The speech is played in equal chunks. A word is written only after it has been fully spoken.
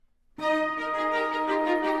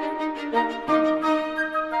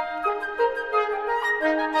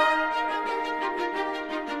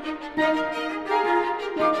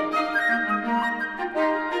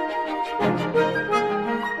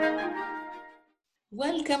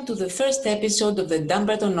Welcome to the first episode of the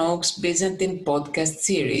Dumbarton Oaks Byzantine podcast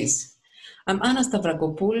series. I'm Anna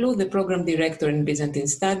Stavrakopoulou, the Program Director in Byzantine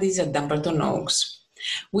Studies at Dumbarton Oaks.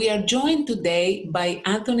 We are joined today by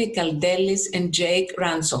Anthony Kaldellis and Jake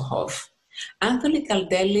Ransohoff. Anthony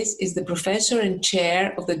Kaldellis is the Professor and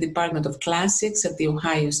Chair of the Department of Classics at The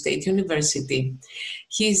Ohio State University.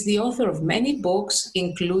 He is the author of many books,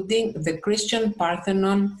 including The Christian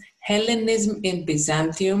Parthenon, Hellenism in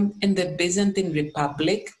Byzantium and the Byzantine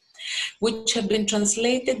Republic, which have been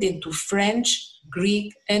translated into French,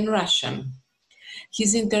 Greek, and Russian.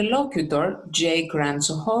 His interlocutor, Jake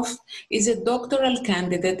Ransohoff, is a doctoral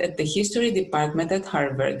candidate at the History Department at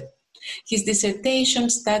Harvard. His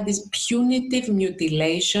dissertation studies punitive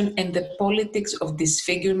mutilation and the politics of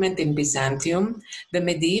disfigurement in Byzantium, the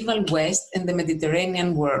medieval West, and the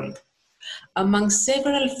Mediterranean world. Among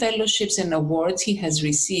several fellowships and awards he has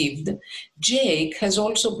received, Jake has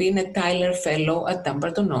also been a Tyler Fellow at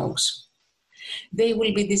Dumbarton Oaks. They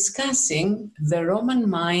will be discussing The Roman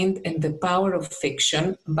Mind and the Power of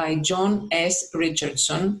Fiction by John S.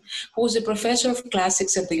 Richardson, who is a professor of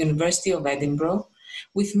classics at the University of Edinburgh,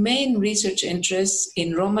 with main research interests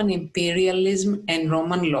in Roman imperialism and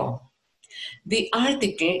Roman law. The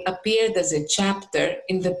article appeared as a chapter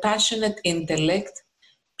in The Passionate Intellect,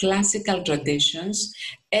 Classical Traditions,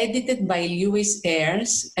 edited by Lewis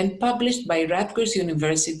Ayres and published by Rutgers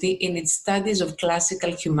University in its Studies of Classical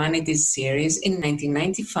Humanities series in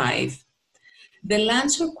 1995. They'll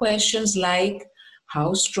answer questions like,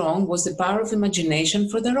 how strong was the power of imagination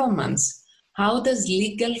for the Romans? How does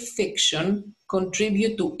legal fiction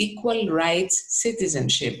contribute to equal rights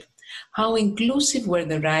citizenship? How inclusive were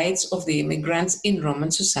the rights of the immigrants in Roman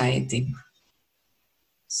society?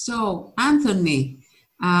 So, Anthony,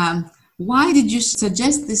 why did you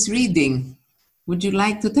suggest this reading? Would you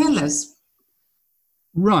like to tell us?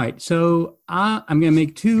 Right. So I'm going to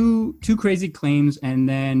make two crazy claims and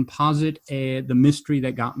then posit the mystery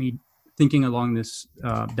that got me thinking along this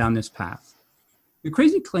down this path. The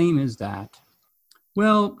crazy claim is that,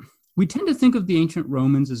 well, we tend to think of the ancient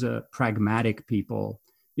Romans as a pragmatic people.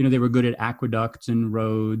 You know, they were good at aqueducts and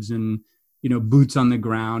roads and, boots on the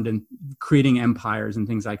ground and creating empires and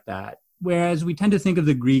things like that. Whereas we tend to think of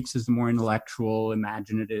the Greeks as the more intellectual,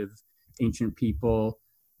 imaginative, ancient people.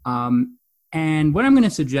 And what I'm going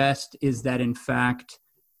to suggest is that, in fact,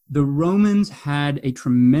 the Romans had a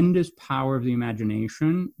tremendous power of the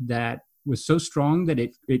imagination that was so strong that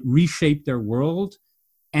it reshaped their world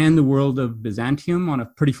and the world of Byzantium on a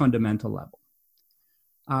pretty fundamental level.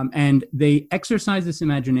 And they exercised this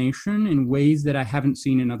imagination in ways that I haven't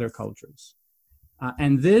seen in other cultures.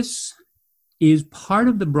 And this is part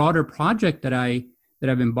of the broader project that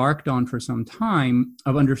I've embarked on for some time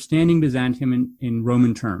of understanding Byzantium in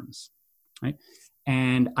Roman terms, right?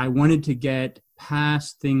 And I wanted to get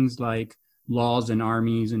past things like laws and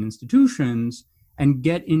armies and institutions and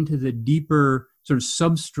get into the deeper sort of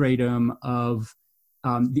substratum of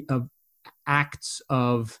acts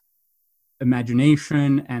of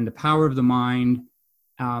imagination and the power of the mind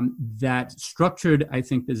that structured, I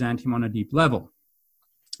think, Byzantium on a deep level.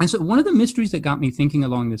 And so one of the mysteries that got me thinking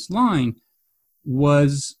along this line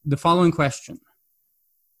was the following question.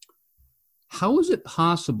 How is it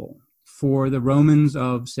possible for the Romans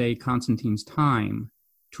of, say, Constantine's time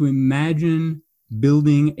to imagine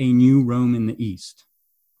building a new Rome in the East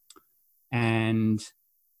and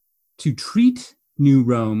to treat New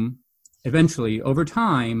Rome eventually over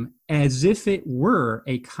time as if it were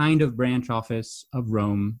a kind of branch office of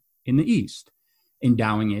Rome in the East,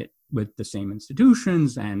 endowing it with the same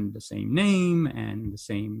institutions and the same name and the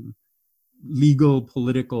same legal,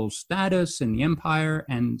 political status in the empire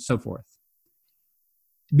and so forth.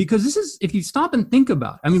 Because this is, if you stop and think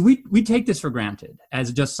about it, I mean, we take this for granted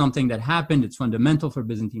as just something that happened. It's fundamental for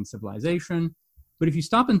Byzantine civilization. But if you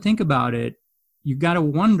stop and think about it, you've got to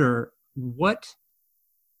wonder what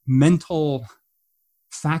mental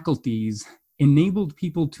faculties enabled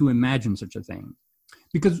people to imagine such a thing.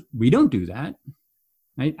 Because we don't do that.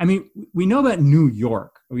 Right? I mean, we know about New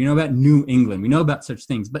York, or we know about New England, we know about such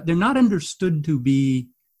things, but they're not understood to be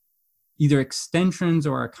either extensions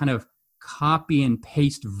or a kind of copy and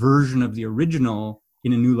paste version of the original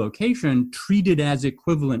in a new location treated as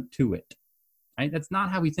equivalent to it. Right? That's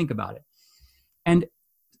not how we think about it. And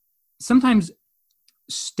sometimes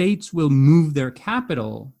states will move their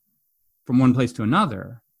capital from one place to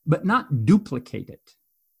another, but not duplicate it.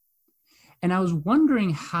 And I was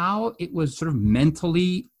wondering how it was sort of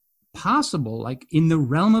mentally possible, like in the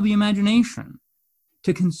realm of the imagination,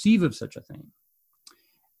 to conceive of such a thing.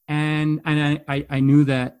 And I knew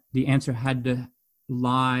that the answer had to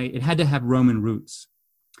lie, it had to have Roman roots.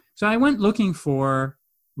 So I went looking for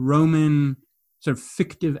Roman sort of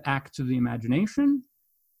fictive acts of the imagination.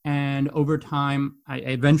 And over time, I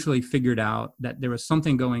eventually figured out that there was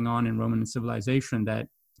something going on in Roman civilization that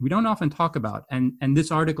we don't often talk about. And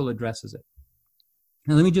this article addresses it.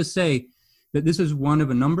 Now, let me just say that this is one of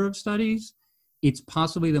a number of studies. It's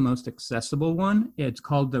possibly the most accessible one. It's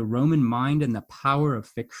called The Roman Mind and the Power of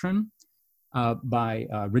Fiction by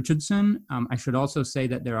Richardson. I should also say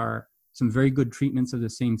that there are some very good treatments of the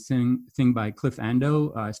same thing by Cliff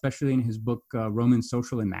Ando, especially in his book, Roman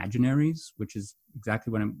Social Imaginaries, which is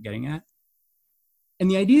exactly what I'm getting at. And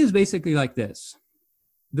the idea is basically like this.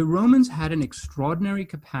 The Romans had an extraordinary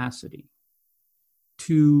capacity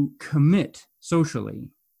to commit socially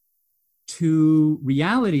to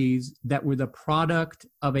realities that were the product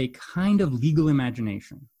of a kind of legal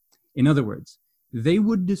imagination. In other words, they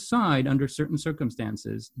would decide under certain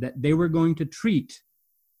circumstances that they were going to treat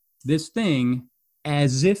this thing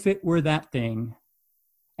as if it were that thing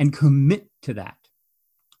and commit to that,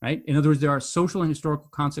 right? In other words, there are social and historical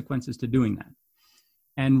consequences to doing that.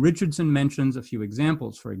 And Richardson mentions a few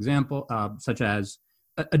examples, for example, such as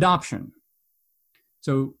adoption.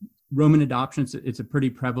 So Roman adoption, it's a pretty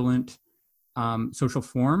prevalent social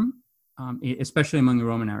form, especially among the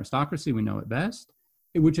Roman aristocracy, we know it best,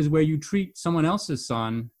 which is where you treat someone else's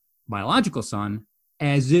son, biological son,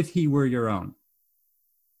 as if he were your own,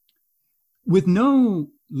 with no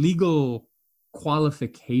legal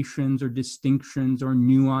qualifications or distinctions or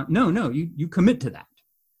nuance. No, you commit to that.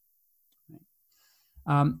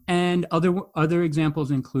 And other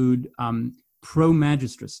examples include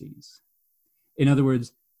pro-magistracies. In other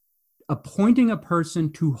words, appointing a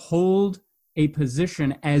person to hold a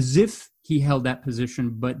position as if he held that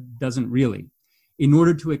position but doesn't really, in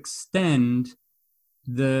order to extend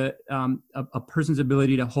a person's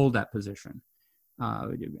ability to hold that position.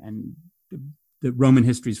 And the Roman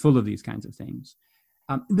history is full of these kinds of things.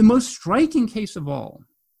 The most striking case of all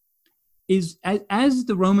is as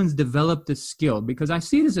the Romans developed this skill, because I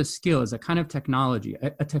see it as a skill, as a kind of technology,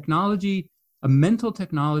 a technology, a mental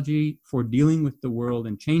technology for dealing with the world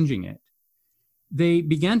and changing it. They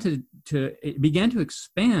began it began to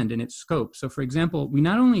expand in its scope. So, for example, we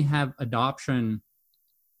not only have adoption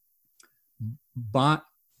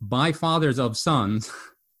by fathers of sons,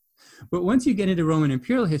 but once you get into Roman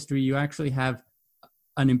imperial history, you actually have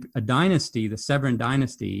a dynasty, the Severan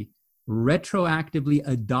dynasty, retroactively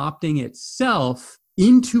adopting itself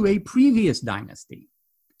into a previous dynasty,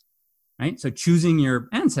 right? So choosing your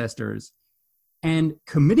ancestors and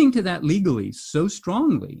committing to that legally so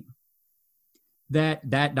strongly that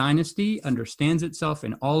that dynasty understands itself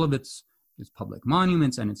in all of its public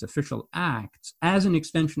monuments and its official acts as an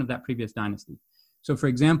extension of that previous dynasty. So, for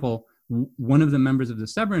example, one of the members of the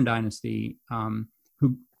Severan dynasty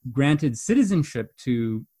who granted citizenship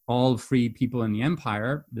to all free people in the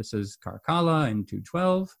empire, this is Caracalla in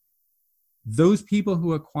 212, those people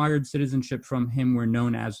who acquired citizenship from him were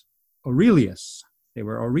known as Aurelius. They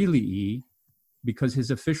were Aurelii because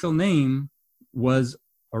his official name was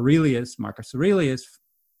Aurelius, Marcus Aurelius,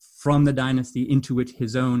 from the dynasty into which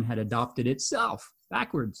his own had adopted itself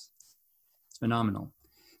backwards. It's phenomenal.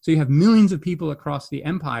 So you have millions of people across the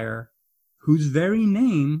empire whose very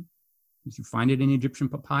name, as you find it in Egyptian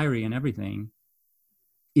papyri and everything,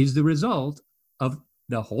 is the result of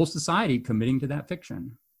the whole society committing to that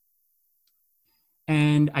fiction.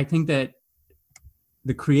 And I think that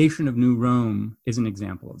the creation of New Rome is an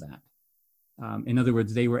example of that. In other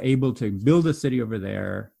words, they were able to build a city over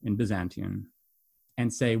there in Byzantium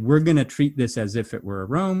and say, we're going to treat this as if it were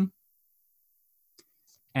Rome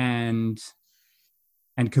and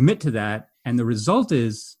commit to that. And the result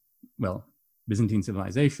is, well, Byzantine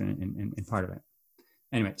civilization in part of it.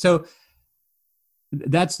 Anyway, so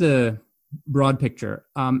that's the broad picture.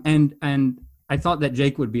 And I thought that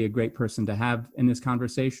Jake would be a great person to have in this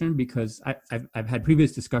conversation because I've had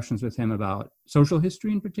previous discussions with him about social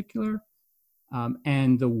history in particular,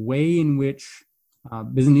 and the way in which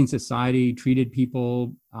Byzantine society treated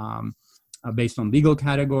people based on legal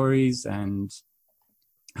categories and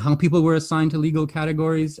how people were assigned to legal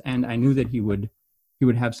categories. And I knew that he would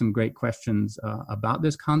have some great questions about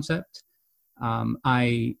this concept.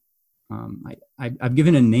 I've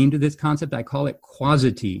given a name to this concept. I call it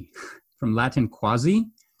quasity, from Latin quasi,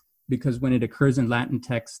 because when it occurs in Latin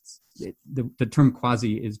texts, the term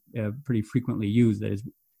quasi is pretty frequently used. That is,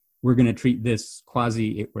 we're going to treat this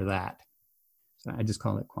quasi it were that. So I just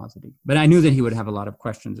call it quasity. But I knew that he would have a lot of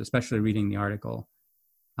questions, especially reading the article,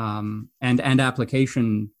 and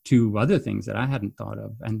application to other things that I hadn't thought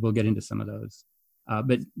of. And we'll get into some of those.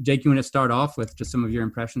 But Jake, you want to start off with just some of your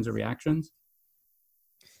impressions or reactions?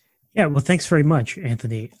 Yeah, well, thanks very much,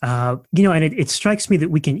 Anthony. And it strikes me that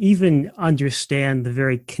we can even understand the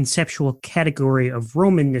very conceptual category of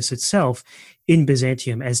Romanness itself in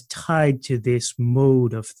Byzantium as tied to this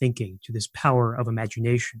mode of thinking, to this power of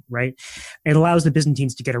imagination, right? It allows the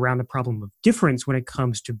Byzantines to get around the problem of difference when it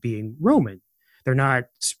comes to being Roman. They're not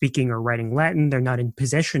speaking or writing Latin. They're not in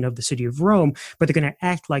possession of the city of Rome, but they're going to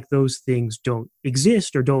act like those things don't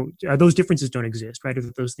exist or those differences don't exist, right? Or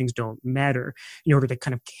that those things don't matter in order to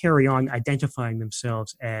kind of carry on identifying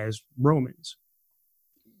themselves as Romans.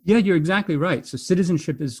 Yeah, you're exactly right. So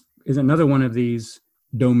citizenship is another one of these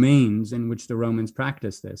domains in which the Romans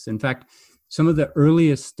practice this. In fact, some of the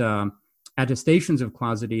earliest attestations of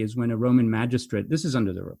quasity is when a Roman magistrate, this is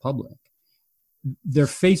under the Republic, they're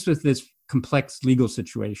faced with this complex legal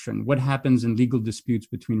situation. What happens in legal disputes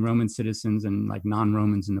between Roman citizens and like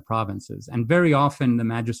non-Romans in the provinces? And very often the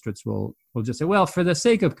magistrates will just say, well, for the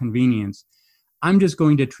sake of convenience, I'm just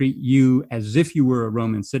going to treat you as if you were a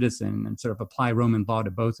Roman citizen and sort of apply Roman law to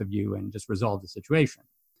both of you and just resolve the situation.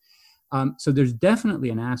 So there's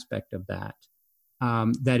definitely an aspect of that.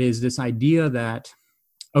 That is this idea that,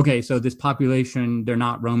 okay, so this population, they're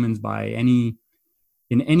not Romans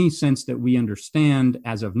in any sense that we understand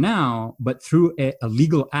as of now, but through a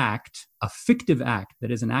legal act, a fictive act,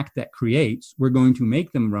 that is an act that creates, we're going to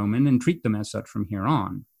make them Roman and treat them as such from here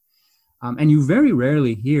on. And you very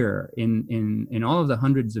rarely hear in all of the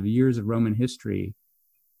hundreds of years of Roman history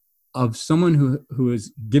of someone who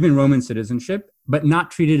is given Roman citizenship, but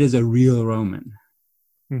not treated as a real Roman,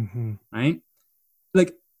 right?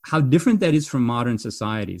 Like how different that is from modern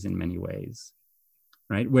societies in many ways,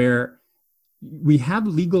 right? Where we have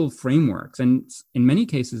legal frameworks, and in many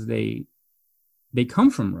cases they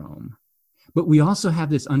come from Rome, but we also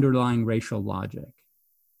have this underlying racial logic,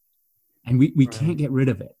 and we right. can't get rid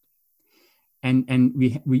of it. And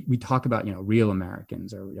we talk about, real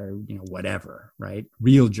Americans or whatever, right?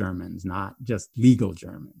 Real Germans, not just legal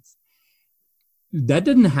Germans. That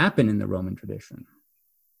didn't happen in the Roman tradition,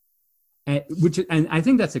 and I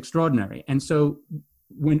think that's extraordinary. And so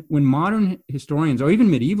when modern historians or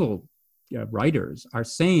even medieval writers are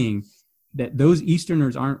saying that those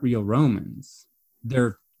Easterners aren't real Romans,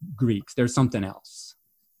 they're Greeks, they're something else,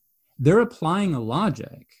 they're applying a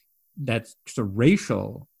logic that's sort of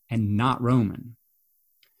racial and not Roman.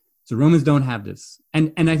 So Romans don't have this.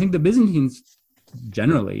 And I think the Byzantines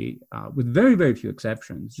generally, with very, very few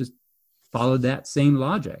exceptions, just followed that same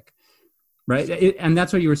logic, right? And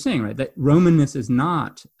that's what you were saying, right? That Romanness is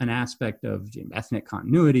not an aspect of ethnic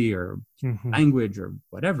continuity or language or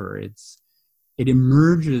whatever. It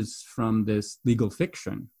emerges from this legal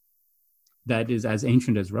fiction that is as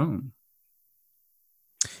ancient as Rome.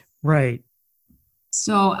 Right.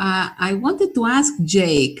 So I wanted to ask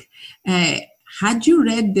Jake, had you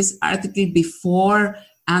read this article before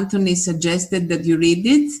Anthony suggested that you read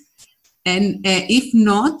it? And if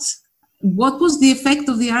not, what was the effect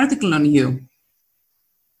of the article on you?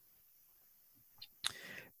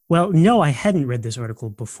 Well, no, I hadn't read this article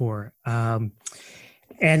before.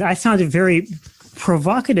 And I found it very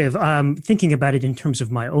provocative, thinking about it in terms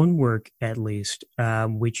of my own work, at least,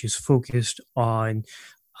 which is focused on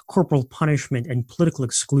corporal punishment and political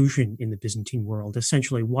exclusion in the Byzantine world.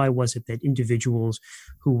 Essentially, why was it that individuals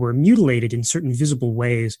who were mutilated in certain visible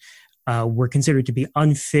ways were considered to be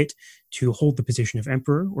unfit to hold the position of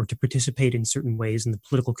emperor or to participate in certain ways in the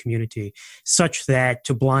political community, such that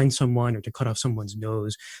to blind someone or to cut off someone's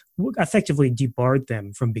nose effectively debarred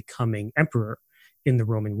them from becoming emperor in the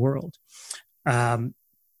Roman world.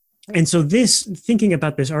 And so thinking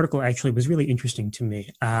about this article actually was really interesting to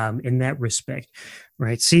me in that respect,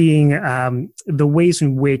 right? Seeing the ways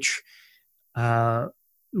in which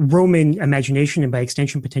Roman imagination, and by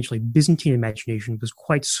extension, potentially Byzantine imagination, was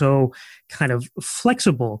quite so kind of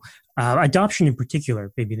flexible. Adoption in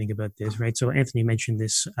particular, maybe think about this, right? So Anthony mentioned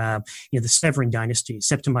this, the Severan dynasty.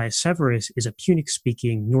 Septimius Severus is a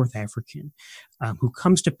Punic-speaking North African who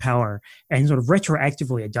comes to power and sort of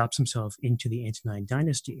retroactively adopts himself into the Antonine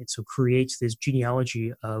dynasty. And so creates this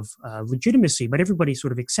genealogy of legitimacy, but everybody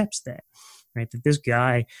sort of accepts that, right? That this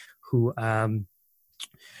guy who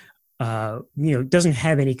doesn't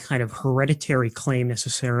have any kind of hereditary claim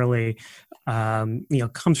necessarily,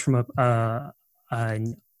 comes from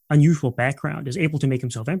an unusual background, is able to make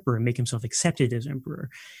himself emperor and make himself accepted as emperor.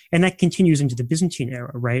 And that continues into the Byzantine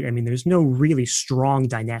era, right? I mean, there's no really strong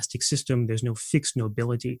dynastic system. There's no fixed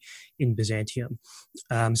nobility in Byzantium.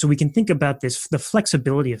 So we can think about the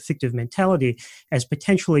flexibility of fictive mentality as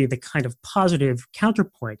potentially the kind of positive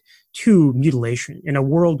counterpoint to mutilation. In a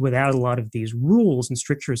world without a lot of these rules and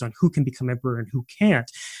strictures on who can become emperor and who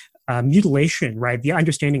can't, mutilation, right? The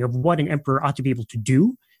understanding of what an emperor ought to be able to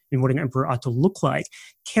do and what an emperor ought to look like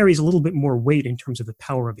carries a little bit more weight in terms of the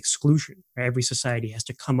power of exclusion. Right? Every society has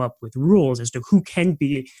to come up with rules as to who can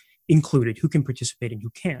be included, who can participate, and who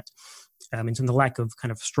can't. And so in the lack of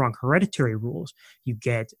kind of strong hereditary rules, you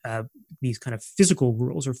get these kind of physical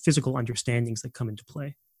rules or physical understandings that come into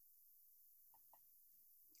play.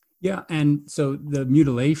 Yeah, and so the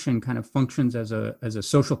mutilation kind of functions as a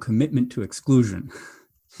social commitment to exclusion.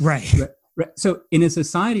 Right. Right. So in a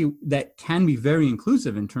society that can be very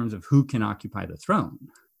inclusive in terms of who can occupy the throne,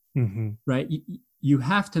 right, you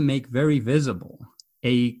have to make very visible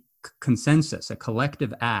a consensus, a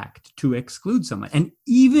collective act to exclude someone. And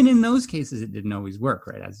even in those cases, it didn't always work,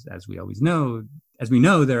 right? As we always know,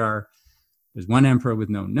 there's one emperor with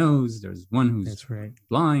no nose, there's one who's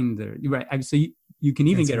blind, right? So you can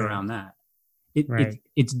even get around that.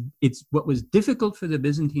 It's what was difficult for the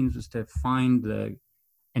Byzantines was to find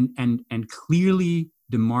and clearly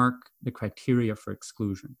demark the criteria for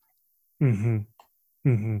exclusion.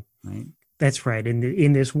 Right? That's right.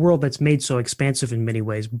 In this world that's made so expansive in many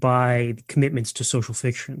ways by commitments to social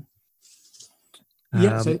fiction.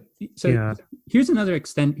 So here's another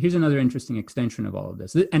interesting extension of all of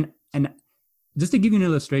this. And just to give you an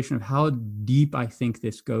illustration of how deep I think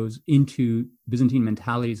this goes into Byzantine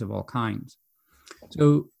mentalities of all kinds.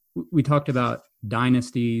 So we talked about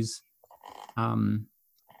dynasties,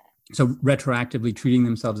 so retroactively treating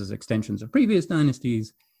themselves as extensions of previous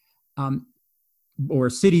dynasties, or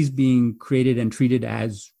cities being created and treated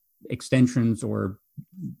as extensions or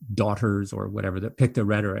daughters or whatever, that pick the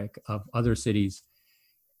rhetoric of other cities.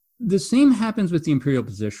 The same happens with the imperial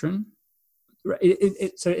position.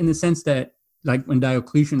 So in the sense that, like when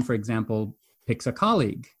Diocletian, for example, picks a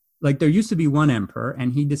colleague, like there used to be one emperor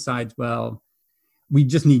and he decides, well, we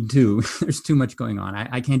just need two. There's too much going on.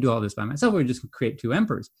 I can't do all this by myself. We're just going to create two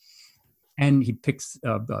emperors. And he picks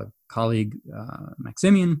a colleague,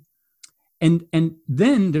 Maximian. And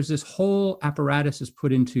then there's this whole apparatus is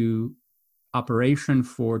put into operation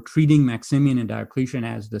for treating Maximian and Diocletian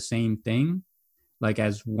as the same thing, like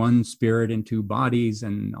as one spirit in two bodies,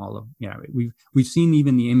 and all of, we've seen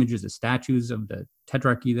even the images of statues of the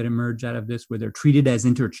tetrarchy that emerge out of this, where they're treated as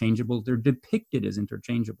interchangeable. They're depicted as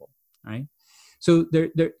interchangeable, right? So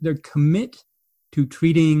they're commit to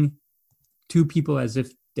treating two people as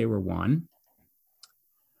if they were one,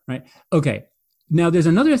 right? Okay. Now, there's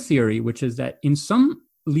another theory, which is that in some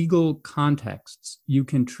legal contexts, you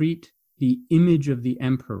can treat the image of the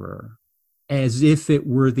emperor as if it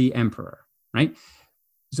were the emperor, right?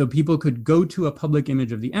 So people could go to a public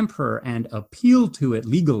image of the emperor and appeal to it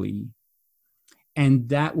legally, and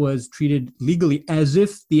that was treated legally as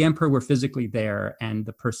if the emperor were physically there and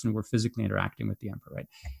the person were physically interacting with the emperor, right?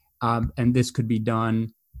 And this could be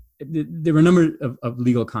done. There were a number of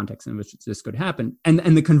legal contexts in which this could happen.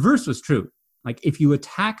 And the converse was true. Like if you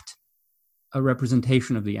attacked a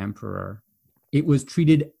representation of the emperor, it was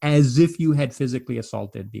treated as if you had physically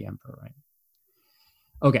assaulted the emperor, right?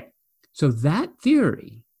 Okay, so that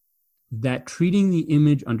theory that treating the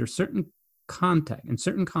image under certain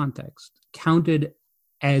context counted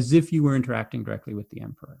as if you were interacting directly with the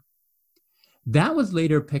emperor, that was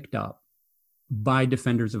later picked up by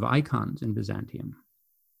defenders of icons in Byzantium.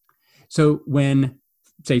 So when,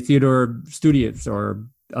 say, Theodore Studius or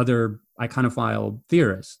other iconophile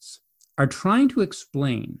theorists are trying to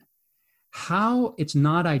explain how it's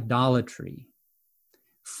not idolatry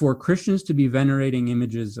for Christians to be venerating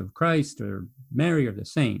images of Christ or Mary or the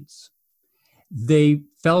saints, they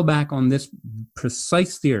fell back on this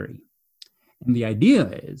precise theory. And the idea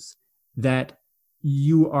is that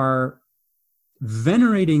you are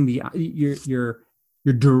venerating you're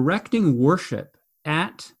directing worship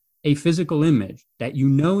at a physical image that you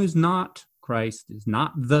know is not Christ, is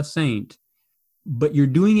not the saint, but you're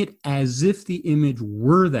doing it as if the image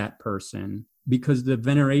were that person, because the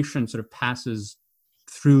veneration sort of passes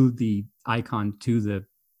through the icon to the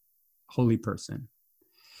holy person.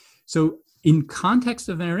 So in context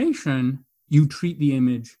of veneration, you treat the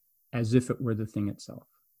image as if it were the thing itself.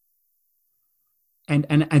 And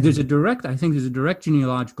there's a direct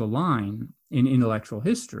genealogical line in intellectual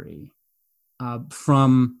history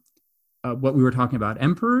from what we were talking about,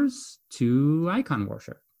 emperors to icon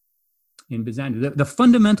worship in Byzantium, the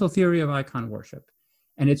fundamental theory of icon worship.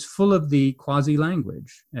 And it's full of the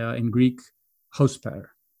quasi-language, in Greek, hosper.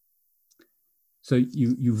 So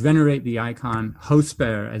you venerate the icon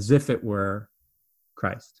hosper as if it were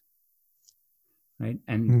Christ, right?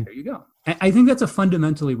 And there you go. I think that's a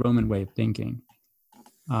fundamentally Roman way of thinking.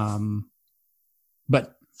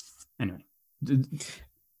 But anyway.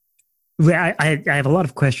 Well, I have a lot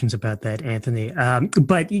of questions about that, Anthony.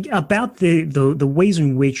 But about the ways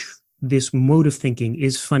in which this mode of thinking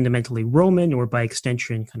is fundamentally Roman, or by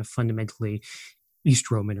extension, kind of fundamentally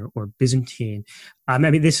East Roman or Byzantine. I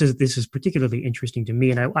mean, this is particularly interesting to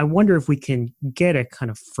me, and I wonder if we can get a kind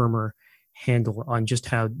of firmer handle on just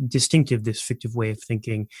how distinctive this fictive way of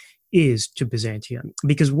thinking is to Byzantium,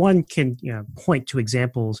 because one can point to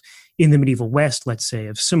examples in the medieval West, let's say,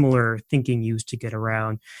 of similar thinking used to get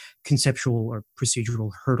around conceptual or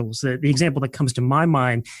procedural hurdles. The example that comes to my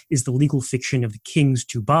mind is the legal fiction of the king's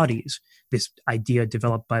two bodies, this idea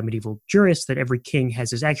developed by medieval jurists that every king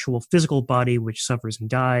has his actual physical body, which suffers and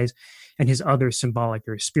dies, and his other symbolic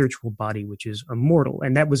or spiritual body, which is immortal.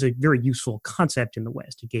 And that was a very useful concept in the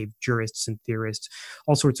West. It gave jurists and theorists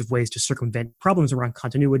all sorts of ways to circumvent problems around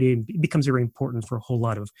continuity, and it becomes very important for a whole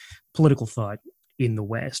lot of political thought in the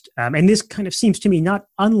West. And this kind of seems to me not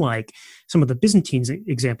unlike some of the Byzantine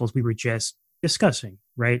examples we were just discussing,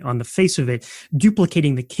 right? On the face of it,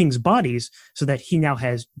 duplicating the king's bodies so that he now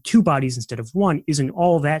has two bodies instead of one isn't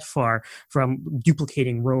all that far from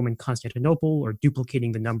duplicating Rome and Constantinople, or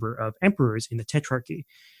duplicating the number of emperors in the Tetrarchy.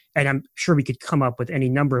 And I'm sure we could come up with any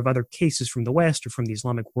number of other cases from the West or from the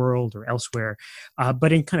Islamic world or elsewhere.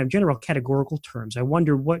 But in kind of general categorical terms, I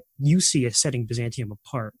wonder what you see as setting Byzantium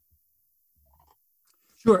apart.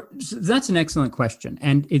 Sure. So that's an excellent question.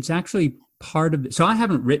 And it's actually part of it. So I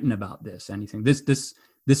haven't written about anything. This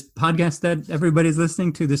podcast that everybody's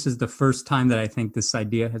listening to, this is the first time that I think this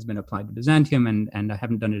idea has been applied to Byzantium, and I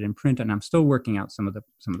haven't done it in print, and I'm still working out some of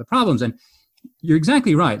the problems. And you're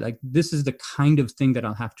exactly right. Like, this is the kind of thing that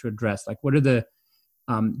I'll have to address. Like, what are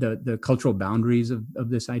the cultural boundaries of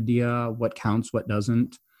this idea? What counts, what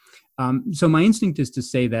doesn't? So my instinct is to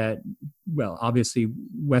say that, well, obviously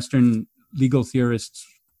Western legal theorists,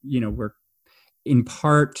 were in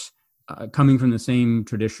part coming from the same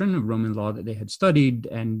tradition of Roman law that they had studied,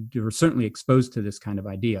 and they were certainly exposed to this kind of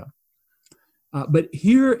idea. But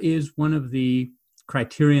here is one of the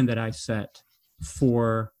criterion that I set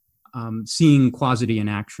for seeing quasity in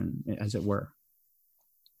action, as it were.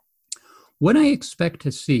 What I expect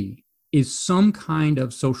to see is some kind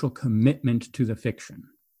of social commitment to the fiction.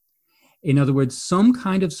 In other words, some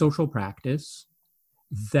kind of social practice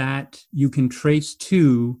that you can trace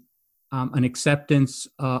to an acceptance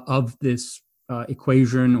of this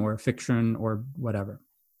equation or fiction or whatever.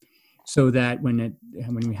 So that when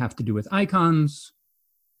we have to do with icons,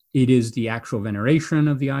 it is the actual veneration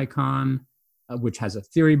of the icon, which has a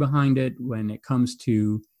theory behind it. When it comes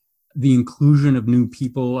to the inclusion of new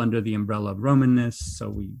people under the umbrella of Romanness, so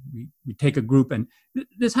we take a group, and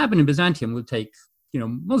this happened in Byzantium. We'll take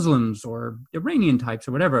Muslims or Iranian types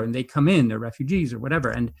or whatever, and they come in, they're refugees or whatever,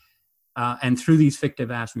 and through these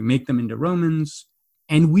fictive acts, we make them into Romans,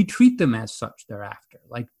 and we treat them as such thereafter,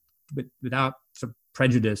 like without some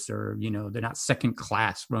prejudice, or they're not second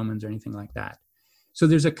class Romans or anything like that. So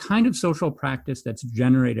there's a kind of social practice that's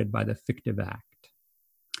generated by the fictive act.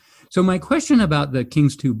 So my question about the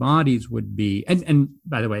king's two bodies would be, and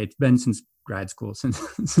by the way, it's been since grad school,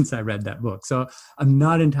 since I read that book, so I'm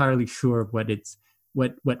not entirely sure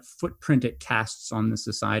what footprint it casts on the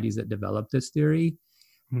societies that develop this theory.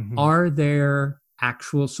 Mm-hmm. Are there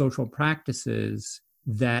actual social practices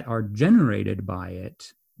that are generated by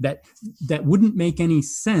it that wouldn't make any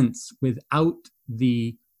sense without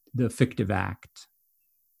the fictive act?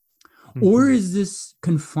 Mm-hmm. Or is this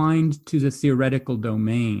confined to the theoretical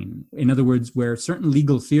domain? In other words, where certain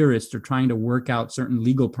legal theorists are trying to work out certain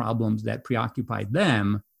legal problems that preoccupy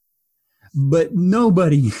them, but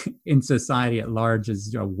nobody in society at large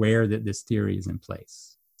is aware that this theory is in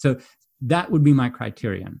place. So that would be my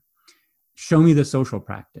criterion. Show me the social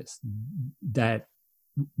practice that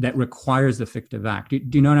requires the fictive act. Do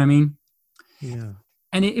you know what I mean? Yeah.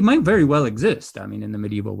 And it might very well exist, in the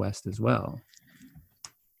medieval West as well.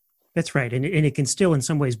 That's right. And it can still in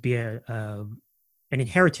some ways be an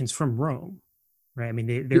inheritance from Rome. Right.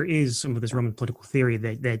 There is some of this Roman political theory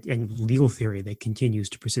that and legal theory that continues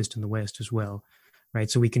to persist in the West as well. Right.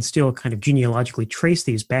 So we can still kind of genealogically trace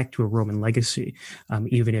these back to a Roman legacy,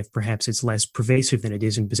 even if perhaps it's less pervasive than it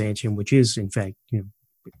is in Byzantium, which is, in fact,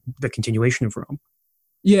 the continuation of Rome.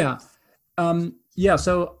 Yeah.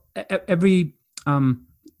 So every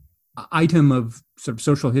item of sort of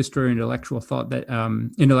social history or intellectual thought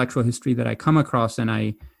intellectual history that I come across, and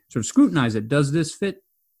I sort of scrutinize it, does this fit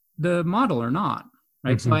the model or not?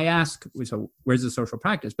 Right. Mm-hmm. So I ask, so where's the social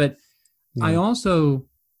practice? But yeah.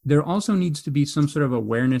 There also needs to be some sort of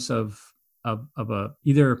awareness of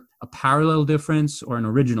either a parallel difference or an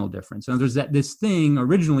original difference. In other words, that this thing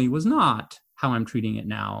originally was not how I'm treating it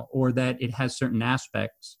now, or that it has certain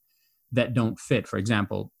aspects that don't fit. For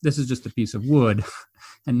example, this is just a piece of wood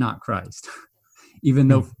and not Christ, even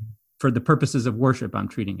though for the purposes of worship, I'm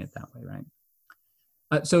treating it that way, right?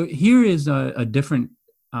 So here is a different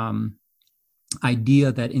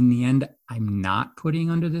idea that in the end, I'm not putting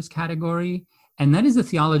under this category, and that is the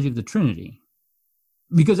theology of the Trinity.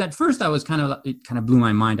 Because at first I was it kind of blew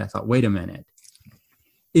my mind. I thought, wait a minute,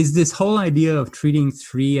 is this whole idea of treating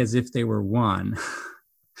three as if they were one,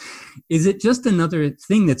 is it just another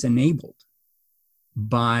thing that's enabled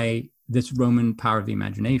by this Roman power of the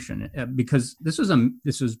imagination? Because this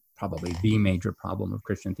was probably the major problem of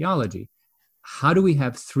Christian theology. How do we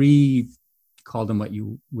have three, call them what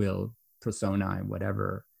you will, personae,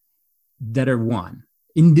 whatever, that are one,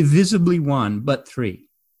 indivisibly one, but three,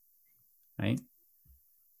 right?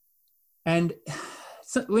 And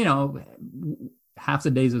so, half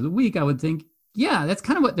the days of the week, I would think, yeah, that's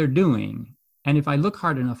kind of what they're doing. And if I look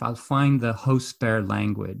hard enough, I'll find the hosper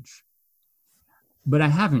language. But I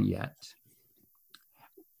haven't yet.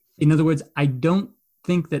 In other words, I don't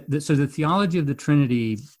think that, so the theology of the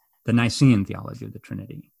Trinity, the Nicene theology of the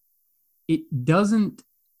Trinity, it doesn't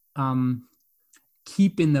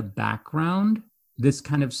keep in the background this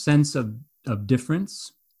kind of sense of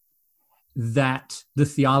difference that the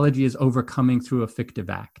theology is overcoming through a fictive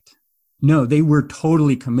act. No, they were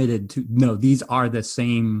totally committed to, no, these are the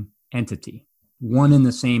same entity, one and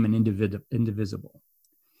the same and indivisible.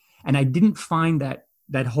 And I didn't find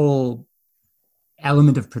that whole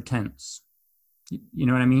element of pretense. You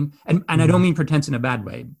know what I mean? And I don't mean pretense in a bad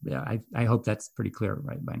way. Yeah, I hope that's pretty clear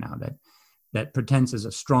right by now, that pretense is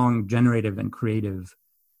a strong generative and creative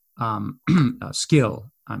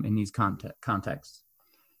skill in these contexts.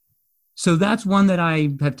 So that's one that I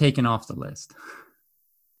have taken off the list.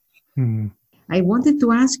 I wanted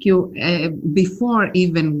to ask you, before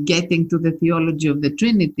even getting to the theology of the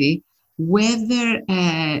Trinity, whether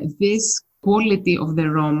this quality of the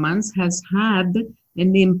Romans has had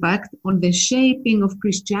an impact on the shaping of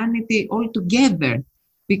Christianity altogether.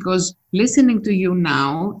 Because listening to you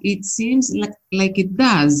now, it seems like it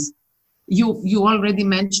does. You already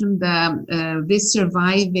mentioned this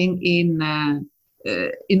surviving in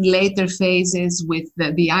later phases with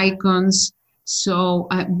the icons. So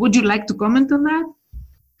would you like to comment on that?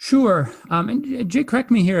 Sure. And Jay,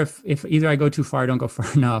 correct me here if either I go too far or don't go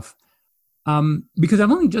far enough. Because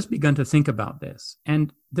I've only just begun to think about this.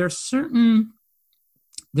 And there's certain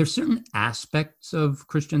aspects of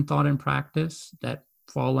Christian thought and practice that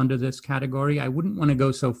fall under this category. I wouldn't want to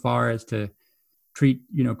go so far as to treat,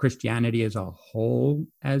 Christianity as a whole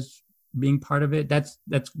as being part of it. That's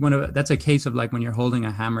a case of like when you're holding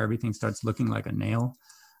a hammer, everything starts looking like a nail.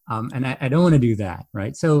 And I don't want to do that,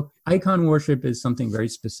 right? So icon worship is something very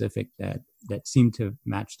specific that seemed to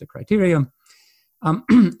match the criteria.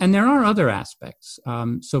 And there are other aspects.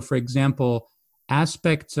 So for example,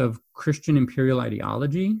 aspects of Christian imperial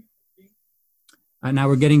ideology. Now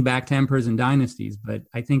we're getting back to emperors and dynasties, but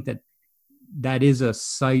I think that is a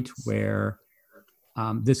site where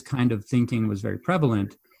this kind of thinking was very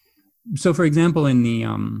prevalent. So for example, in the,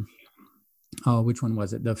 which one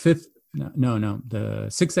was it? The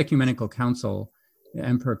Sixth Ecumenical Council,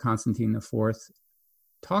 Emperor Constantine IV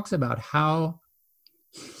talks about how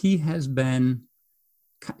he has been,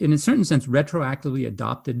 in a certain sense, retroactively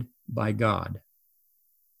adopted by God.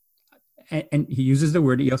 And he uses the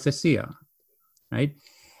word eothesia, right?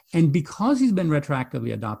 And because he's been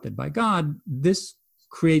retroactively adopted by God, this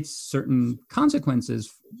creates certain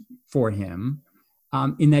consequences for him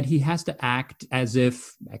in that he has to act as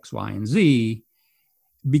if X, Y, and Z,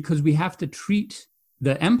 because we have to treat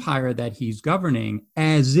the empire that he's governing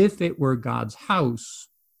as if it were God's house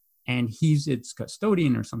and he's its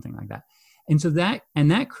custodian or something like that. And so that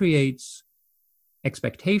creates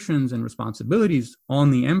expectations and responsibilities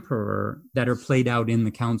on the emperor that are played out in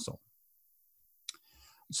the council.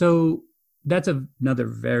 So that's another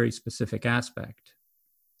very specific aspect.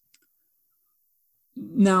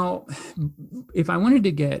 Now, if I wanted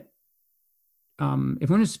to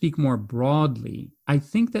speak more broadly, I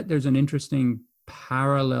think that there's an interesting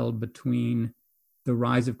parallel between the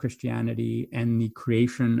rise of Christianity and the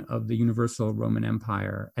creation of the universal Roman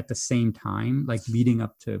Empire at the same time, like leading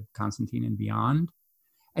up to Constantine and beyond.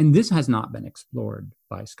 And this has not been explored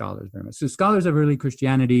by scholars very much. So scholars of early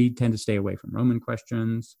Christianity tend to stay away from Roman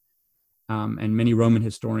questions. And many Roman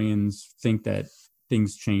historians think that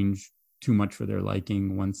things change too much for their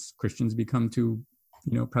liking once Christians become too,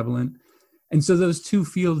 prevalent. And so those two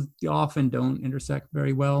fields often don't intersect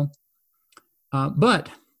very well. But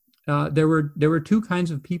there were two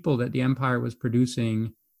kinds of people that the empire was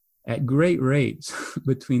producing at great rates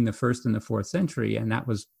between the 1st and the 4th century, and that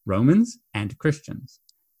was Romans and Christians.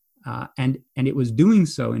 And it was doing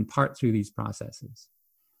so in part through these processes.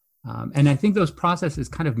 And I think those processes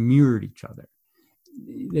kind of mirrored each other.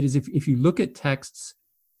 That is, if you look at texts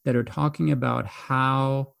that are talking about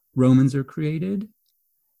how Romans are created,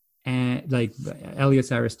 and like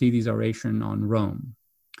Elias Aristides' oration on Rome,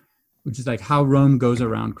 which is like how Rome goes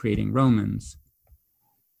around creating Romans,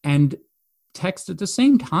 and texts at the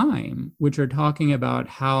same time, which are talking about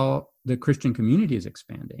how the Christian community is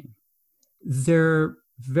expanding, they're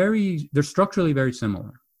structurally very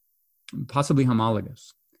similar, possibly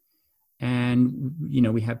homologous. And,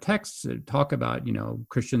 we have texts that talk about,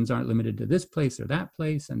 Christians aren't limited to this place or that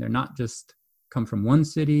place, and they're not just come from one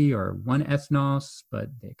city or one ethnos, but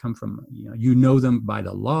they come from, them by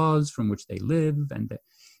the laws from which they live. And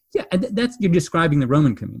that's, you're describing the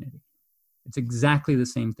Roman community. It's exactly the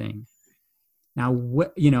same thing. Now,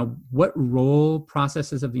 what role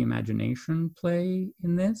processes of the imagination play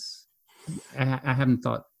in this? I haven't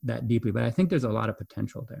thought that deeply, but I think there's a lot of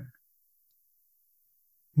potential there.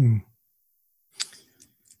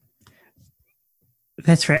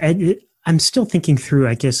 That's right. I'm still thinking through,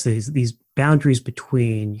 I guess, these boundaries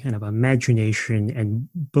between kind of imagination and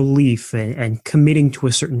belief and committing to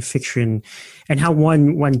a certain fiction, and how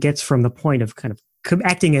one gets from the point of kind of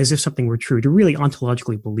acting as if something were true to really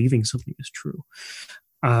ontologically believing something is true,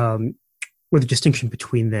 or the distinction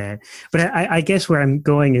between that. But I guess where I'm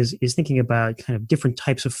going is thinking about kind of different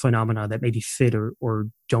types of phenomena that maybe fit or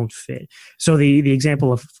don't fit. So the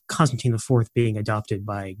example of Constantine IV being adopted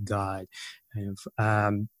by God, kind of,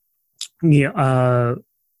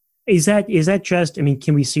 is that just,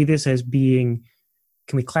 can we see this as being,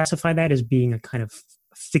 can we classify that as being a kind of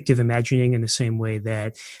fictive imagining in the same way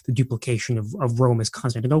that the duplication of Rome as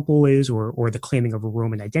Constantinople is, or the claiming of a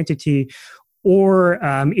Roman identity? Or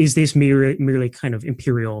is this merely kind of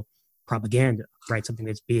imperial propaganda, right? Something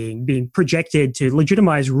that's being projected to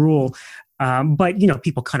legitimize rule, but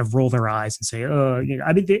people kind of roll their eyes and say,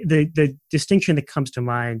 the distinction that comes to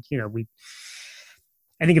mind,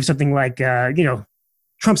 I think of something like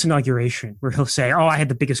Trump's inauguration, where he'll say, "Oh, I had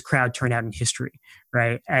the biggest crowd turnout in history,"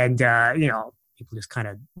 right? And people just kind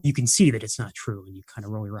of, you can see that it's not true, and you kind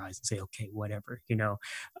of roll your eyes and say, "Okay, whatever,"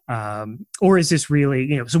 Or is this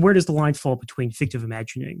really, so where does the line fall between fictive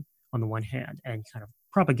imagining on the one hand and kind of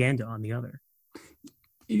propaganda on the other?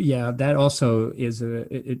 Yeah, that also is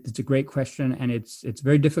it's a great question, and it's a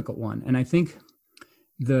very difficult one. And I think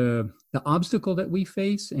the obstacle that we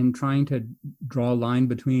face in trying to draw a line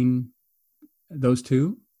between those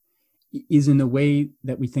two is in the way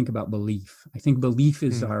that we think about belief. I think belief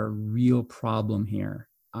is our real problem here,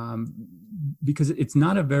 because it's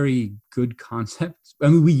not a very good concept.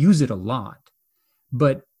 We use it a lot,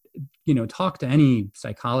 but talk to any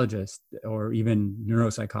psychologist or even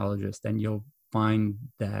neuropsychologist, and you'll find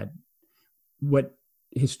that what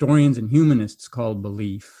historians and humanists call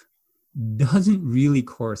belief doesn't really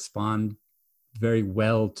correspond very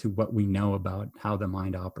well to what we know about how the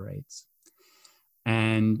mind operates.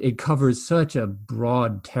 And it covers such a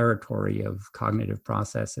broad territory of cognitive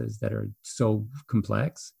processes that are so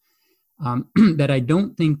complex that I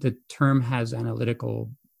don't think the term has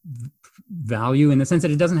analytical value, in the sense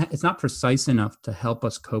that it's not precise enough to help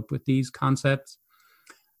us cope with these concepts,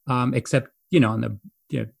 except, on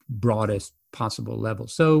the broadest possible level.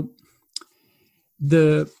 So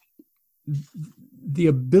the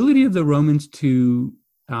ability of the Romans to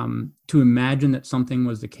imagine that something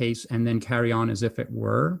was the case and then carry on as if it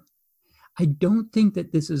were, I don't think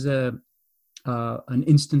that this is an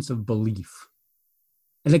instance of belief.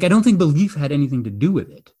 I don't think belief had anything to do with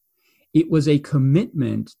it. It was a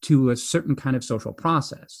commitment to a certain kind of social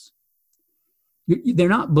process. They're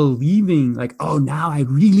not believing oh, now I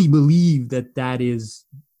really believe that is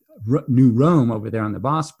New Rome over there on the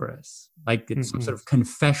Bosporus. It's some sort of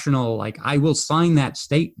confessional, I will sign that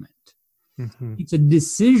statement. Mm-hmm. It's a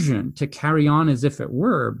decision to carry on as if it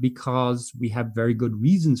were, because we have very good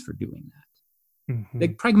reasons for doing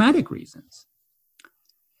that, pragmatic reasons.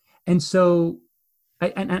 And so,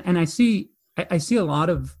 I see a lot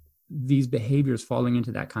of these behaviors falling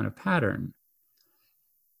into that kind of pattern.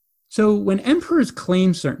 So when emperors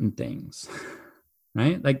claim certain things,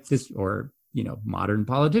 right, like this, or modern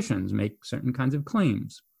politicians make certain kinds of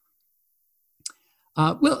claims.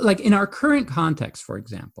 In our current context, for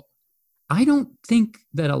example, I don't think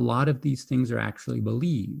that a lot of these things are actually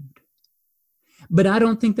believed. But I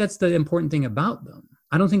don't think that's the important thing about them.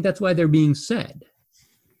 I don't think that's why they're being said.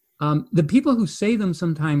 The people who say them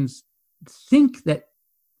sometimes think that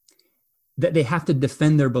they have to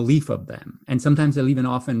defend their belief of them. And sometimes they'll even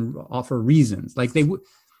often offer reasons.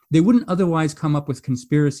 They wouldn't otherwise come up with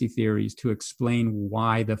conspiracy theories to explain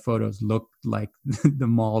why the photos looked like the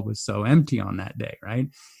mall was so empty on that day, right?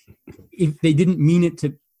 If they didn't mean it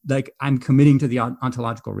to like I'm committing to the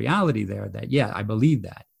ontological reality there that, yeah, I believe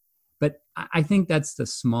that. But I think that's the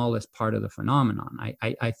smallest part of the phenomenon.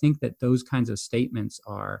 I think that those kinds of statements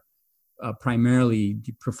are primarily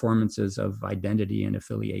performances of identity and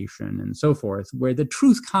affiliation and so forth, where the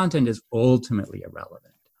truth content is ultimately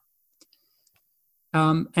irrelevant.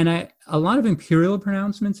 And a lot of imperial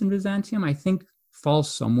pronouncements in Byzantium, I think, fall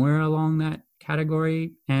somewhere along that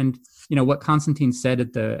category. And, you know, what Constantine said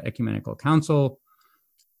at the Ecumenical Council,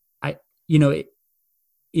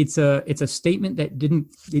 it's a statement that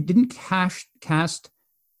didn't cast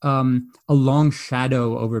a long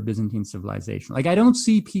shadow over Byzantine civilization. Like, I don't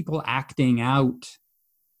see people acting out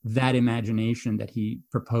that imagination that he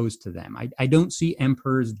proposed to them. I don't see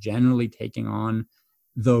emperors generally taking on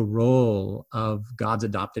the role of God's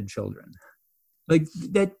adopted children. Like,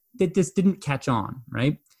 that just didn't catch on,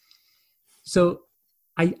 right? So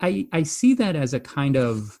I see that as a kind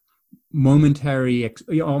of momentary,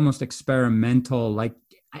 almost experimental, like,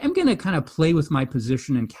 I'm going to kind of play with my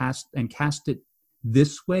position and cast it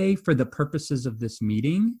this way for the purposes of this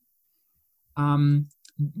meeting.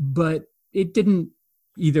 But it didn't,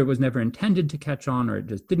 either was never intended to catch on, or it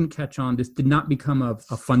just didn't catch on. This did not become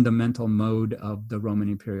a fundamental mode of the Roman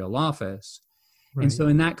imperial office. Right. And so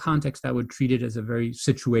in that context, I would treat it as a very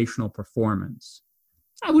situational performance.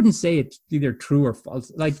 I wouldn't say it's either true or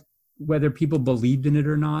false, like whether people believed in it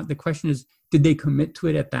or not. The question is, did they commit to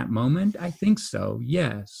it at that moment? I think so,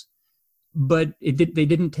 yes. But they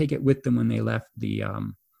didn't take it with them when they left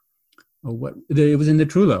it was in the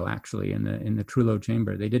Trullo, actually, in the Trullo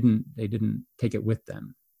chamber. They didn't take it with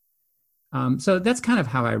them. So that's kind of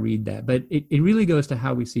how I read that. But it really goes to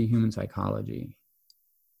how we see human psychology.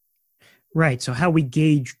 Right. So how we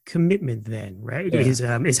gauge commitment then, right,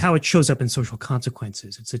 is how it shows up in social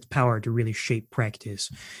consequences. It's its power to really shape practice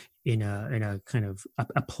in a kind of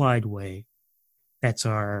applied way. That's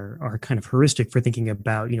our kind of heuristic for thinking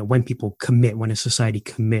about, when people commit, when a society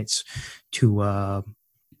commits to a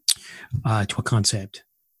concept.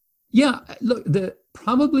 Yeah, look,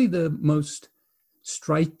 probably the most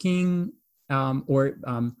striking or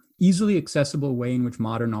easily accessible way in which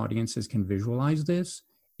modern audiences can visualize this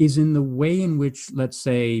is in the way in which, let's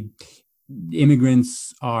say,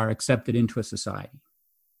 immigrants are accepted into a society.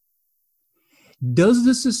 Does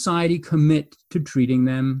the society commit to treating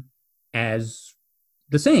them as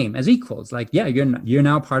the same, as equals? Like, yeah, you're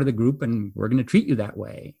now part of the group and we're going to treat you that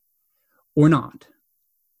way, or not?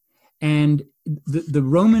 And the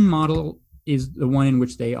Roman model is the one in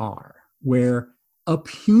which they are, where a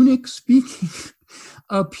Punic speaking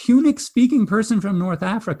person from North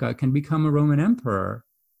Africa can become a Roman emperor,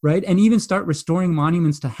 right? And even start restoring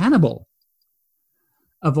monuments to Hannibal,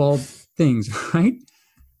 of all things, right?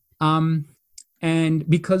 And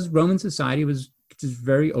because Roman society was just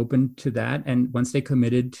very open to that, and once they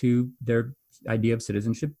committed to their idea of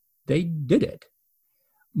citizenship, they did it.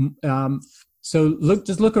 So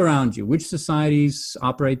look around you. Which societies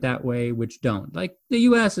operate that way, which don't? Like, the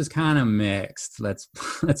U.S. is kind of mixed. Let's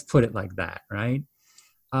put it like that, right?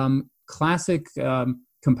 Classic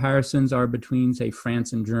comparisons are between, say,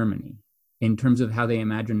 France and Germany in terms of how they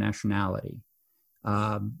imagine nationality.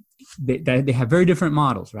 They have very different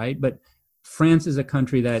models, right? But France is a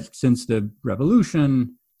country that, since the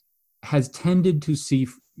Revolution, has tended to see,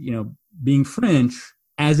 being French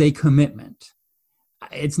as a commitment.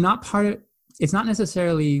 It's not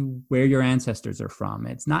necessarily where your ancestors are from.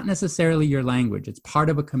 It's not necessarily your language. It's part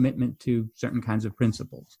of a commitment to certain kinds of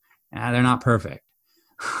principles. They're not perfect,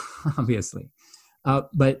 obviously.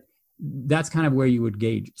 But that's kind of where you would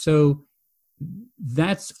gauge. So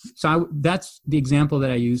that's the example that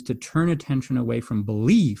I use to turn attention away from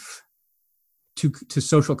belief to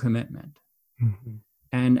social commitment. Mm-hmm.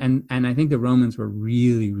 And I think the Romans were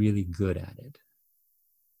really, really good at it.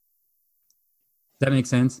 Does that make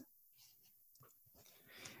sense?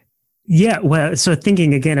 Yeah, well, so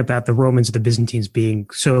thinking again about the Romans and the Byzantines being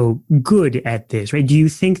so good at this, right? Do you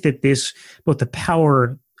think that both the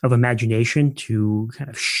power of imagination to kind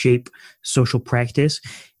of shape social practice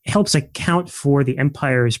helps account for the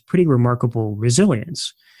empire's pretty remarkable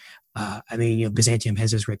resilience? Byzantium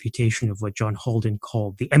has this reputation of what John Holden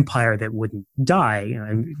called the empire that wouldn't die,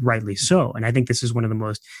 and rightly so. And I think this is one of the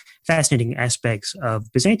most fascinating aspects of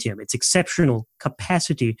Byzantium, its exceptional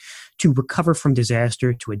capacity to recover from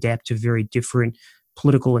disaster, to adapt to very different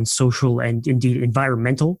political and social and indeed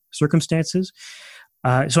environmental circumstances.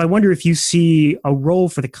 So I wonder if you see a role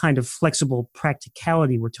for the kind of flexible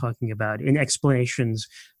practicality we're talking about in explanations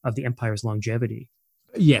of the empire's longevity.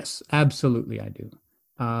 Yes, absolutely, I do.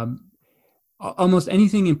 Almost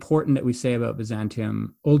anything important that we say about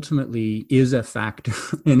Byzantium ultimately is a factor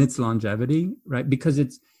in its longevity, right? Because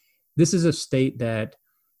this is a state that,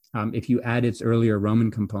 if you add its earlier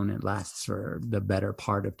Roman component, lasts for the better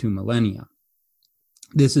part of 2 millennia.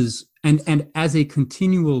 This is, and as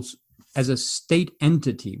a state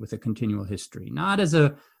entity with a continual history, not as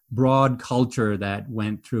a broad culture that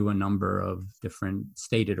went through a number of different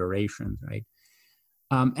state iterations, right?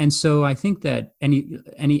 And so I think that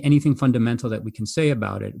anything fundamental that we can say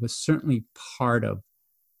about it was certainly part of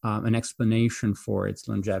an explanation for its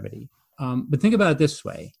longevity. But think about it this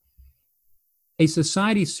way. A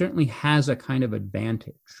society certainly has a kind of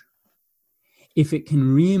advantage if it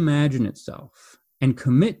can reimagine itself and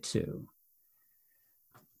commit to,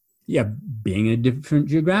 being in a different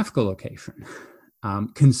geographical location,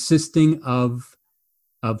 consisting of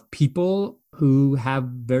people who have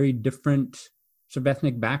very different sort of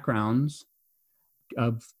ethnic backgrounds,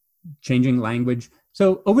 of changing language.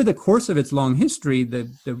 So over the course of its long history, the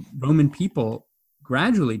Roman people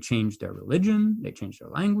gradually changed their religion, they changed their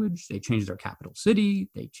language, they changed their capital city,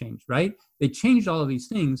 they changed all of these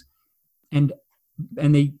things. And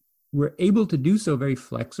they were able to do so very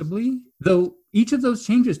flexibly, though each of those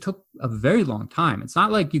changes took a very long time. It's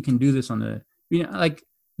not like you can do this on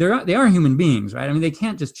they are human beings, right? I mean, they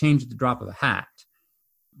can't just change at the drop of a hat,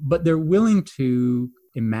 but they're willing to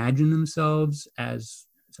imagine themselves as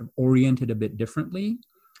sort of oriented a bit differently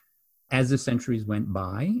as the centuries went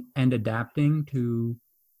by, and adapting to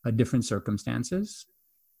different circumstances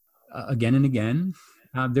again and again.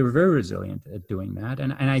 They were very resilient at doing that,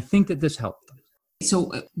 and I think that this helped them.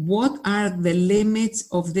 So what are the limits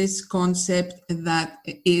of this concept that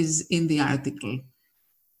is in the article?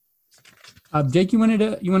 Jake, you want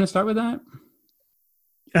to start with that?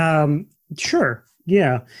 Sure.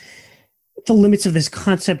 Yeah. The limits of this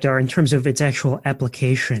concept are in terms of its actual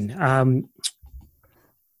application.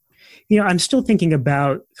 I'm still thinking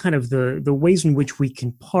about kind of the ways in which we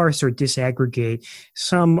can parse or disaggregate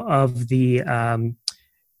some of the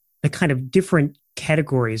kind of different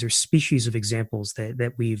categories or species of examples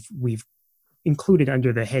that we've included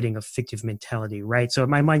under the heading of fictive mentality, right? So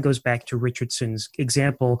my mind goes back to Richardson's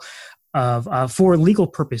example of, for legal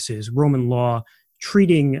purposes, Roman law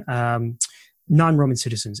treating non-Roman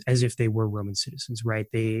citizens as if they were Roman citizens, right?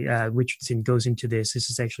 Richardson goes into this. This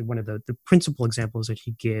is actually one of the principal examples that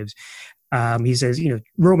he gives. He says,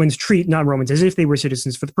 Romans treat non-Romans as if they were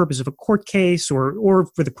citizens for the purpose of a court case or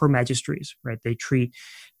for the per magistries, right? They treat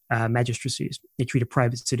magistracies. They treat a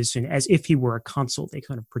private citizen as if he were a consul. They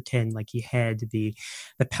kind of pretend like he had the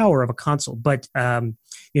power of a consul. But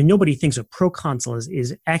nobody thinks a proconsul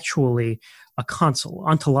is actually a consul.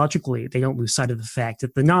 Ontologically, they don't lose sight of the fact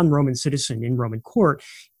that the non-Roman citizen in Roman court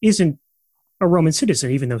isn't a Roman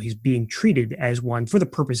citizen, even though he's being treated as one for the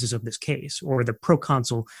purposes of this case. Or the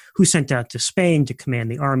proconsul who sent out to Spain to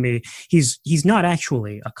command the army, he's not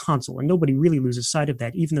actually a consul, and nobody really loses sight of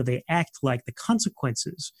that, even though they act like the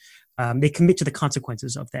consequences. They commit to the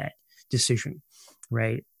consequences of that decision,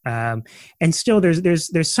 right? And still,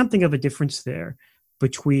 there's something of a difference there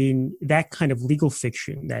between that kind of legal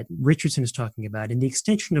fiction that Richardson is talking about and the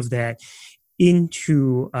extension of that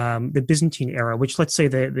into the Byzantine era, which, let's say,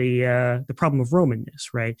 the problem of Romanness,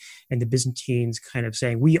 right? And the Byzantines kind of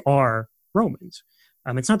saying, we are Romans.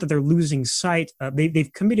 It's not that they're losing sight.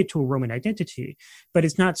 They've committed to a Roman identity, but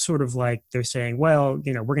it's not sort of like they're saying, well,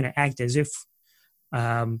 we're going to act as if,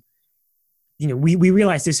 we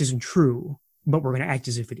realize this isn't true, but we're going to act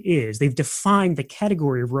as if it is. They've defined the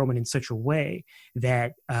category of Roman in such a way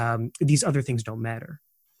that these other things don't matter.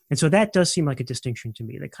 And so that does seem like a distinction to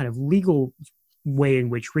me, the kind of legal way in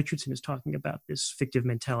which Richardson is talking about this fictive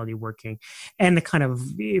mentality working, and the kind of,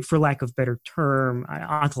 for lack of better term,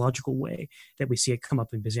 ontological way that we see it come up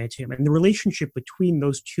in Byzantium. And the relationship between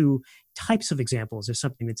those two types of examples is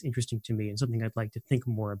something that's interesting to me and something I'd like to think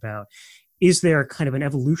more about. Is there kind of an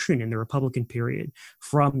evolution in the Republican period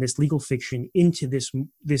from this legal fiction into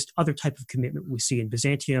this other type of commitment we see in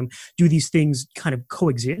Byzantium? Do these things kind of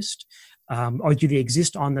coexist? Or do they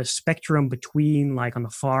exist on the spectrum between, like, on the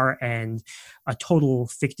far end, a total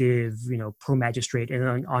fictive, pro-magistrate,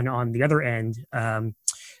 and on the other end,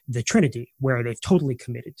 the Trinity, where they've totally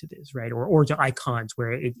committed to this, right? Or to icons,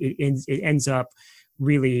 where it ends up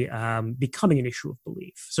really becoming an issue of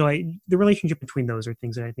belief. So the relationship between those are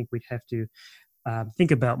things that I think we'd have to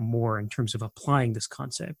think about more in terms of applying this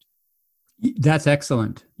concept. That's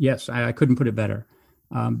excellent. Yes, I couldn't put it better.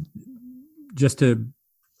 Just to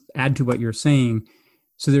add to what you're saying,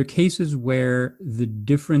 so there are cases where the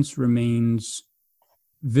difference remains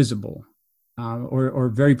visible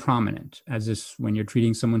or very prominent, as is when you're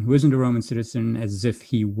treating someone who isn't a Roman citizen as if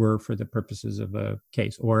he were for the purposes of a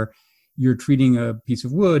case, or you're treating a piece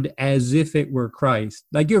of wood as if it were Christ.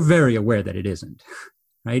 Like, you're very aware that it isn't.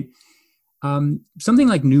 right? Something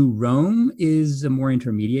like New Rome is a more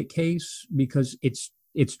intermediate case because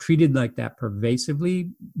it's treated like that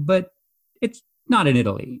pervasively, but it's not in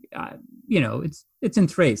Italy. It's in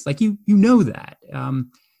Thrace. Like you know that.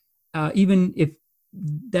 Even if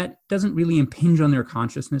that doesn't really impinge on their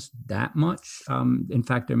consciousness that much. In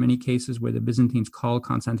fact, there are many cases where the Byzantines call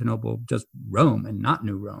Constantinople just Rome and not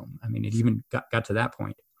New Rome. I mean, it even got to that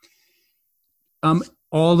point.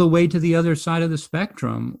 All the way to the other side of the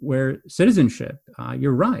spectrum where citizenship,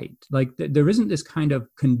 you're right. Like there isn't this kind of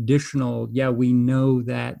conditional, yeah, we know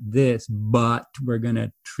that this, but we're going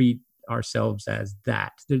to treat ourselves as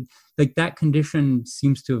that. Like that condition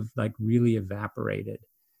seems to have like really evaporated.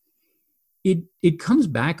 It comes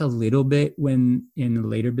back a little bit when in the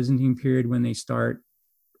later Byzantine period when they start,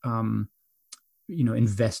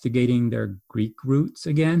 investigating their Greek roots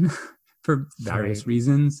again for various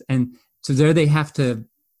reasons. And so there they have to,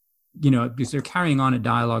 because they're carrying on a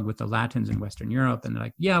dialogue with the Latins in Western Europe, and they're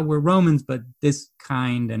like, yeah, we're Romans, but this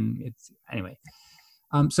kind, and it's anyway.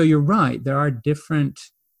 So you're right. There are different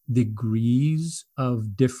degrees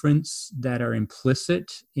of difference that are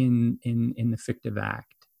implicit in the fictive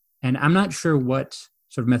act. And I'm not sure what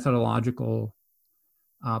sort of methodological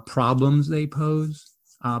problems they pose,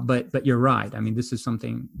 but you're right. I mean, this is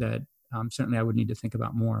something that certainly I would need to think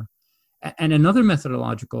about more. And another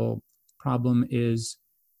methodological problem is,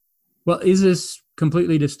 well, is this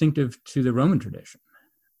completely distinctive to the Roman tradition?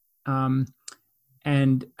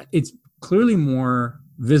 And it's clearly more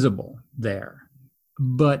visible there.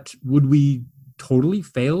 But would we totally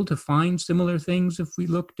fail to find similar things if we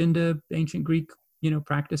looked into ancient Greek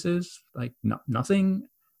practices, like nothing.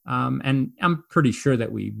 And I'm pretty sure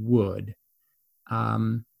that we would,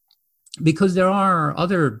 because there are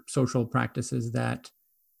other social practices that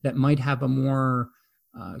might have a more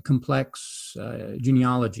complex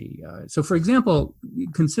genealogy. So for example,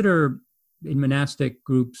 consider in monastic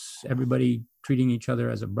groups, everybody treating each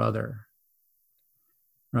other as a brother,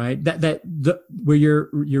 right? Where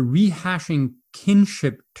you're rehashing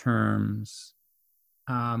kinship terms,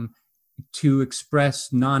 to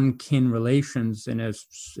express non-kin relations in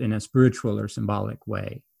a spiritual or symbolic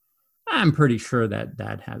way. I'm pretty sure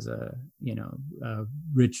that has a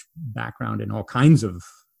rich background in all kinds of.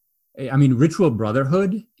 I mean, ritual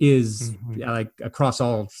brotherhood is like across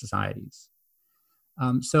all societies.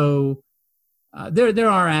 So there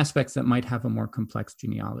are aspects that might have a more complex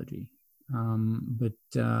genealogy, but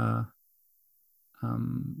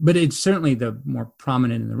it's certainly the more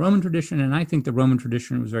prominent in the Roman tradition, and I think the Roman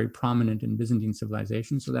tradition was very prominent in Byzantine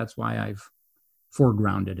civilization, so that's why I've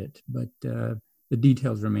foregrounded it. But the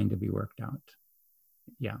details remain to be worked out.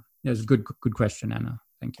 Yeah, that's a good question, Anna.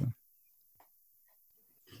 Thank you.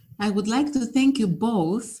 I would like to thank you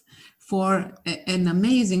both for an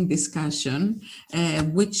amazing discussion,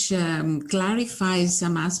 which clarifies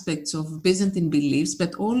some aspects of Byzantine beliefs,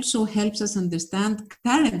 but also helps us understand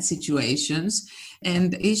current situations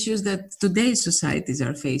and issues that today's societies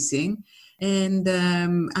are facing. And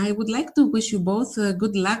I would like to wish you both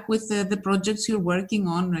good luck with the projects you're working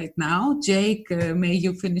on right now. Jake, may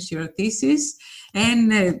you finish your thesis.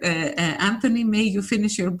 And Anthony, may you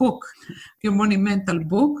finish your book, your monumental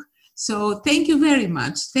book. So thank you very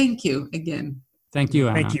much. Thank you again. Thank you,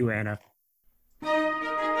 Anna. Thank you, Anna.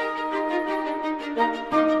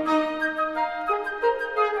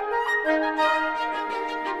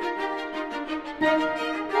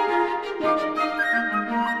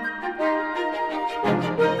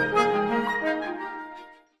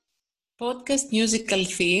 Podcast musical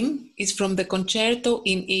theme is from the Concerto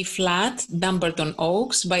in E-flat, Dumbarton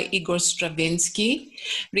Oaks by Igor Stravinsky,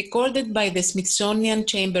 recorded by the Smithsonian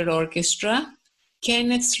Chamber Orchestra,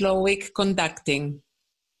 Kenneth Slowick conducting.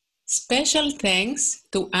 Special thanks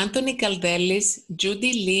to Anthony Kaldelis,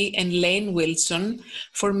 Judy Lee, and Lane Wilson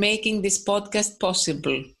for making this podcast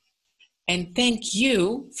possible. And thank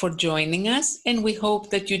you for joining us, and we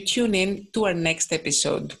hope that you tune in to our next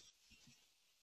episode.